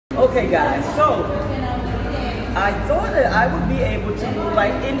Okay guys, so I thought that I would be able to,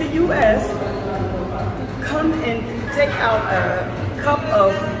 like in the US, come and take out a cup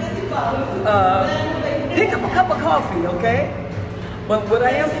of, pick up a cup of coffee, okay? But what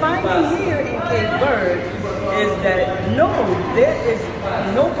I am finding here in Cape Verde is that no, there is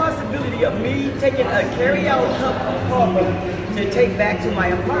no possibility of me taking a carry-out cup of coffee to take back to my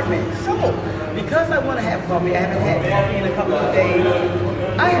apartment. So, because I want to have coffee, I haven't had coffee in a couple of days,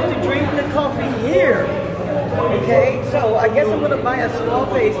 I have to drink the coffee here. Okay, so I guess I'm going to buy a small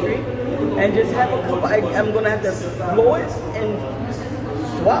pastry and just have a cup. I'm going to have to blow it and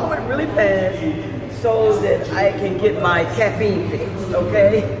swallow it really fast so that I can get my caffeine fix,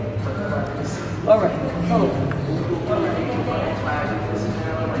 okay? All right,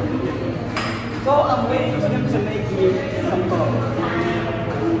 so I'm waiting for them to make me some coffee.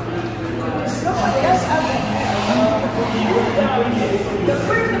 So I guess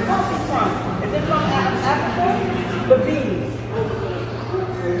where's the coffee from? Is it from Africa? The beans.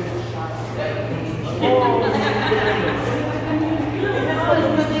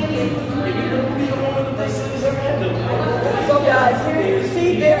 So guys, here you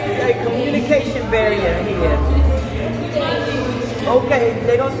see there is a communication barrier here. Okay,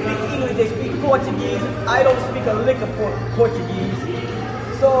 they don't speak English, they speak Portuguese. I don't speak a lick of Portuguese.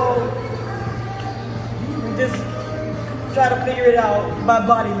 So just try to figure it out by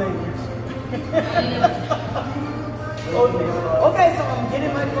body language. Okay, so I'm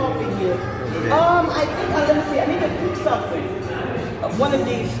getting my coffee here. I think, let me see, I need to pick something. One of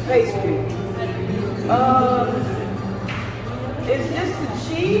these pastries. Is this the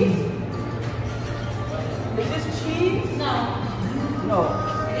cheese? Is this cheese? No. No.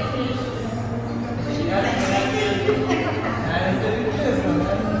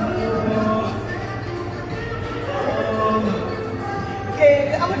 Okay,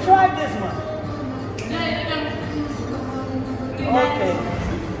 I'm gonna try this one. Okay.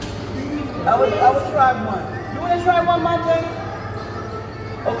 I would try one. You wanna try one, Monte?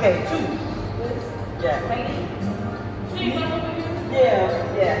 Okay, two. Yeah.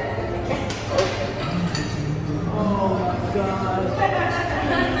 Yeah. Okay. Oh my God.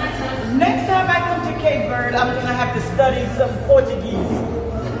 Next time I come to Cape Verde, I'm gonna have to study some Portuguese.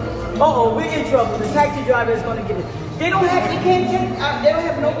 Uh-oh, we're in trouble. The taxi driver is gonna get it. They don't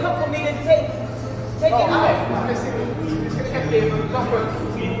have no cup for me to take it out.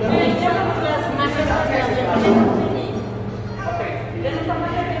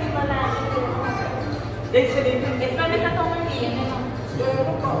 They said they didn't. It's not a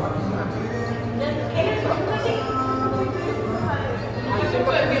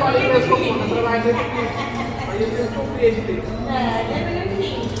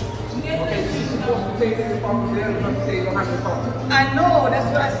I know, that's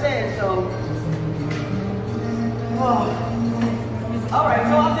what I said, so. Oh. All right,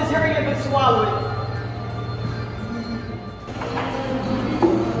 so I'll just hurry up and swallow it.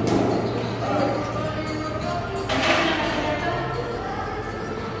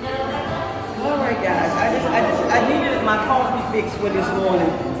 All right, guys, I needed my coffee fix for this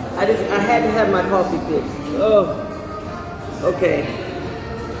morning. I had to have my coffee fix. Oh, okay.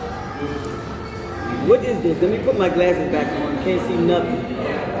 What is this? Let me put my glasses back on. Can't see nothing.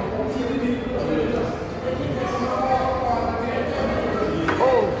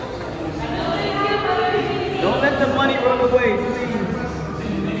 Oh. Don't let the money run away, please.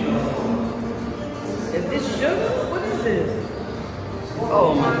 Is this sugar? What is this?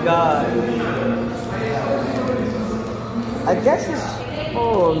 Oh my God. I guess it's,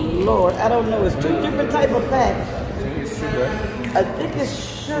 oh Lord, I don't know. It's two different type of packs. I think it's sugar. I think it's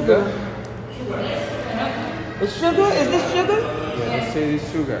sugar. It's sugar? Is this sugar? Yeah, they say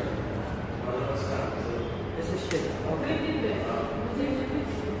it's sugar. This is sugar.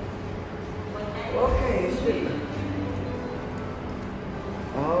 Okay, it's sugar.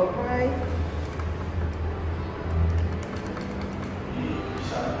 All right.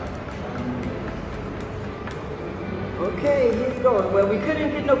 Okay, here's going. Well, we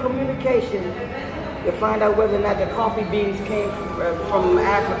couldn't get no communication to find out whether or not the coffee beans came from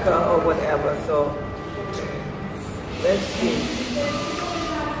Africa or whatever, so let's see.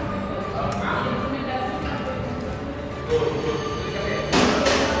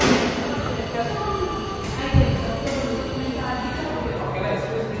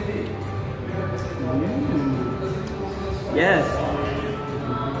 Yes.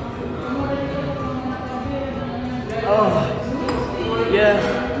 Oh, yes.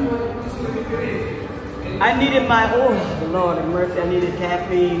 I needed my, oh, Lord have mercy, I needed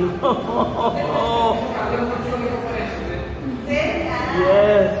caffeine. Yeah.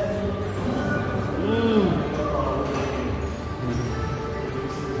 Yes.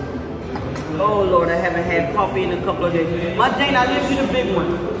 Oh Lord, I haven't had coffee in a couple of days. My Jane, I live you the big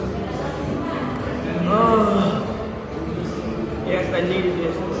one. Oh. Yes, I needed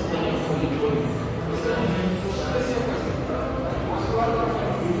this.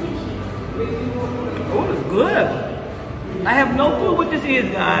 Oh, it's good. I have no clue what this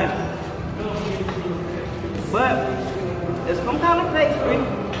is, guys. But it's some kind of pastry.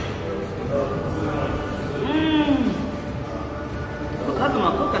 Because I'm a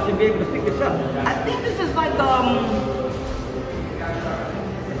cook, I should be able to pick this up. I think this is like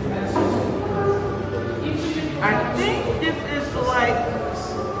I think this is like,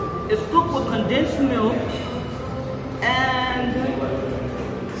 it's cooked with condensed milk and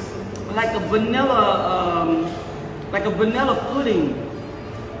like a vanilla pudding.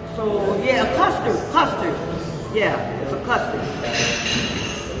 So yeah, a custard. Yeah, it's a custard.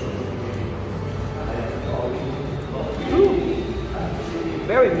 Ooh,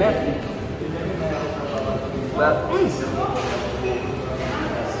 very messy. But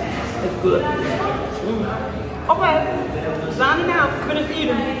it's good. Okay, signing out. Finish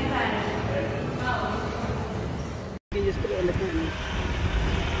eating.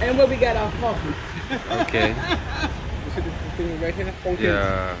 And where we got our coffee. Okay. You see the thing right here?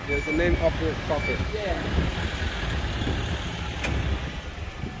 Yeah. There's the name of the coffee. Yeah.